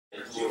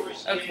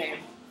Okay.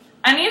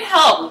 I need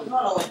help.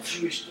 I don't like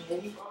Jewish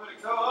candy.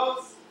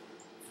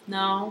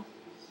 No.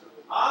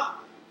 Oh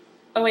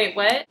wait,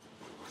 what?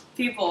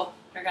 People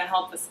are gonna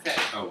help us cook.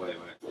 Oh, wait.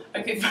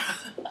 Okay.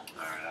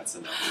 Alright, that's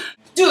enough.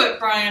 Do it,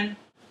 Brian.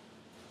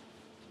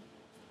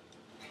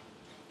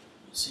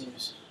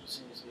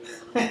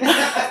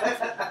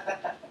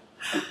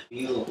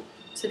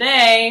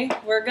 Today,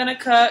 we're gonna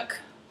cook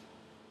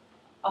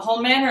a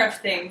whole manner of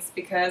things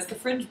because the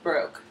fridge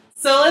broke.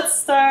 So let's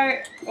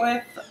start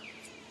with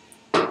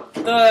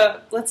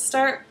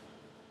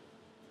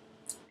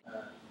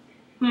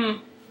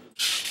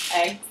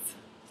eggs,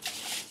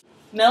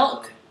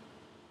 milk,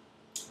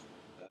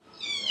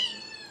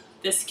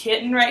 this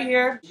kitten right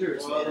here.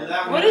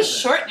 What does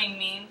shortening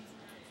mean?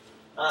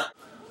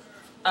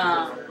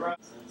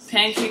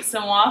 Pancakes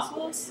and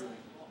waffles?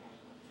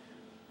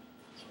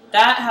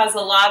 That has a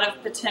lot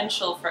of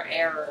potential for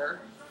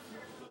error.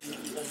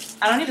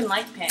 I don't even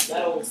like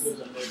pancakes.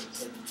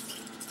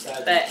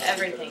 But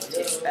everything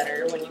tastes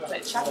better when you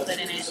put chocolate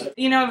in it.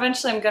 You know,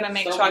 eventually I'm gonna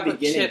make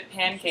chocolate chip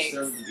pancakes.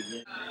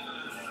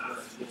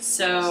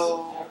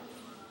 So,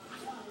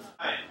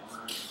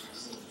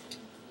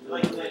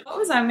 what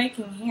was I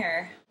making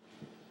here?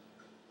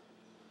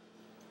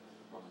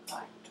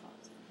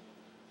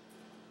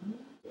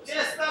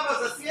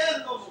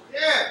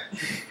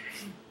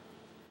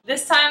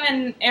 This time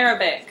in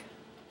Arabic.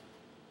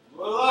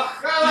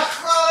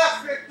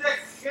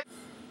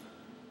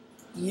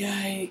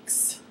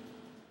 Yikes.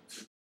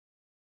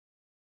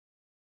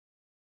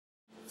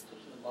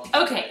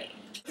 Okay,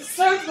 let's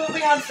start with what we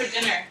had for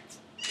dinner,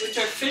 which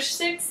are fish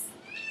sticks.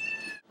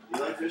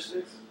 You like fish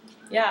sticks?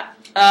 Yeah.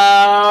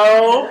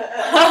 Oh.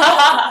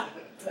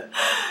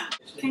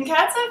 Can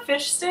cats have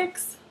fish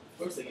sticks? Of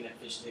course they can have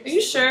fish sticks. Are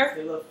you sure?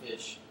 They love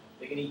fish.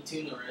 They can eat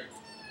tuna, right?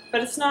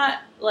 But it's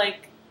not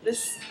like,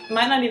 this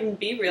might not even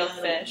be real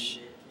fish.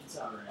 It's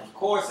alright. Of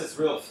course it's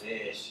real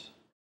fish.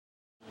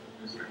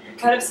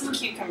 Cut up some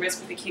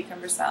cucumbers with a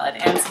cucumber salad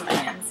and some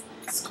onions.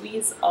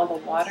 Squeeze all the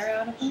water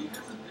out of them,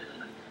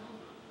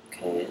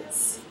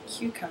 because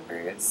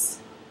cucumbers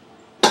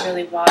are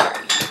really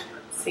watery.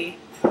 See?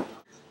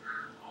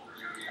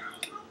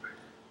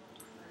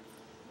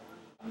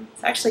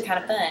 It's actually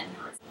kind of fun.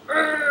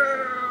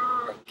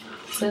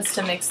 Just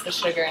to mix the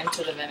sugar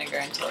into the vinegar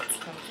until it's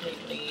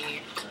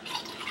completely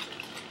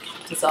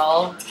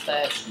dissolved,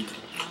 but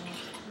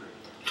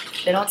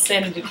they don't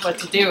say what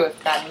to do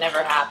if that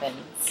never happens.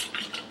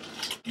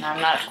 And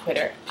I'm not a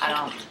quitter. I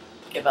don't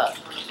give up.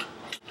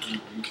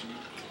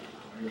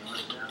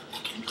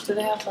 Do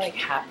they have like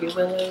happy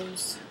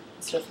willows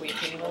instead of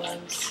weeping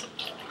willows?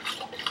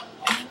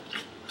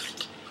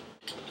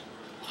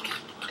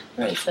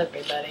 Where's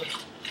everybody?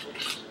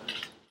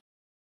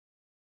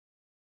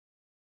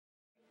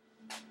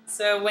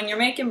 So when you're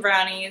making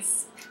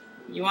brownies,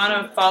 you want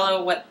to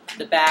follow what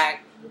the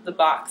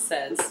box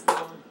says,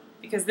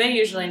 because they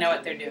usually know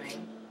what they're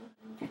doing.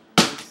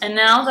 And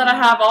now that I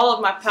have all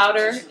of my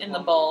powder in the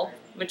bowl,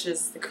 which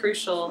is the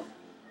crucial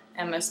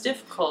and most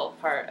difficult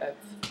part of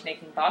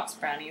making box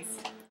brownies,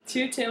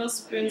 2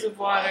 tablespoons of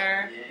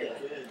water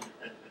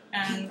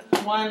and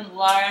 1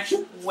 large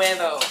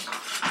huevo.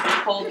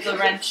 Hold the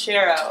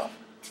ranchero.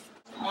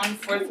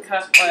 1/4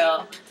 cup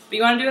oil. But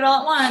you want to do it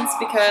all at once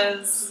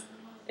because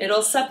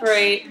it'll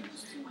separate,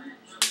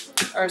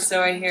 or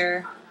so I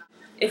hear.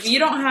 If you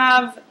don't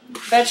have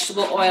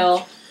vegetable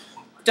oil,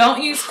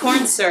 don't use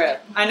corn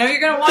syrup. I know you're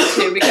going to want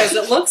to because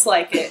it looks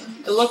like it.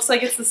 It looks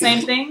like it's the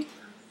same thing,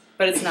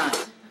 but it's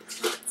not.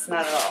 It's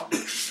not at all.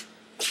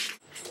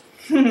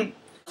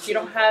 If you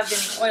don't have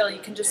any oil, you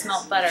can just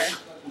melt butter.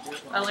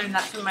 I learned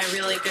that from my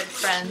really good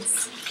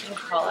friends in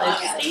College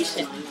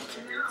Station.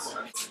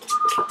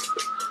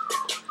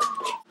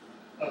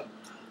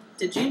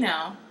 Did you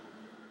know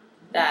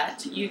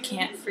that you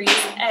can't freeze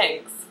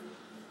eggs?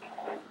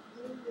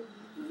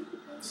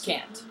 You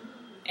can't.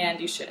 And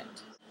you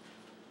shouldn't.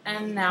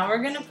 And now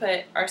we're going to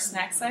put our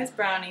snack-sized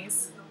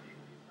brownies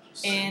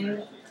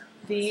in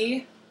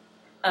the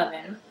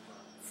oven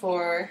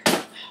for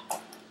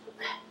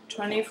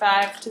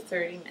 25 to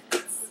 30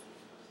 minutes.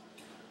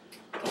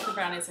 The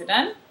brownies are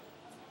done.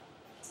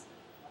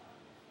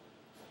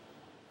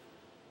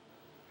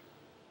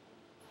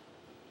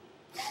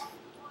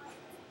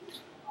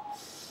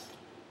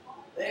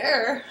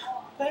 There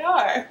they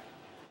are.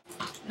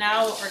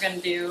 Now what we're going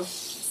to do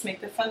is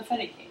make the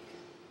funfetti cake.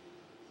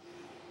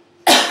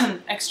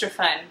 Extra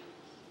fun.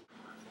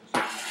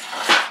 What?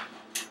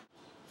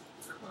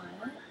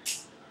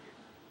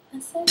 I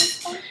said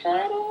it's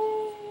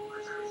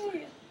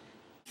funfetti.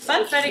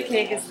 Funfetti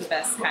cake is the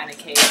best kind of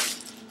cake.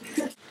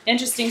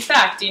 Interesting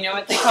fact, do you know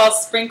what they call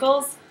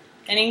sprinkles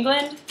in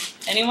England?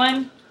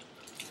 Anyone?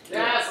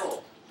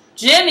 Dazzle.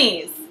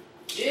 Jimmies.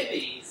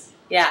 Jibbies.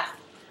 Yeah.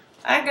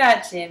 I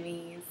got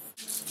jimmies.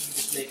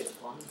 Just make it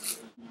plum.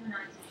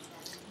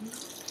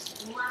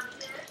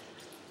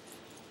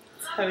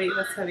 It's heavy,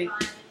 that's heavy.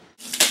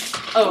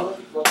 Oh.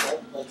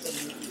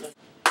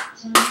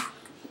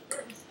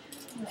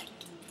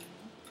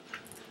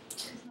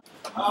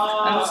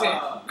 I'm just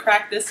gonna crack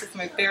crack this with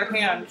my bare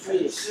hand. Sure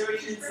you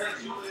didn't say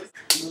Julia?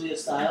 Julia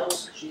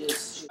Stiles. She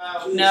is.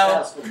 Julia No.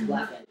 Stiles from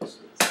Black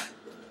Industries.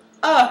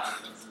 Oh,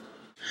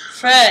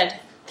 Fred,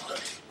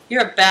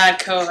 you're a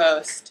bad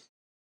co-host.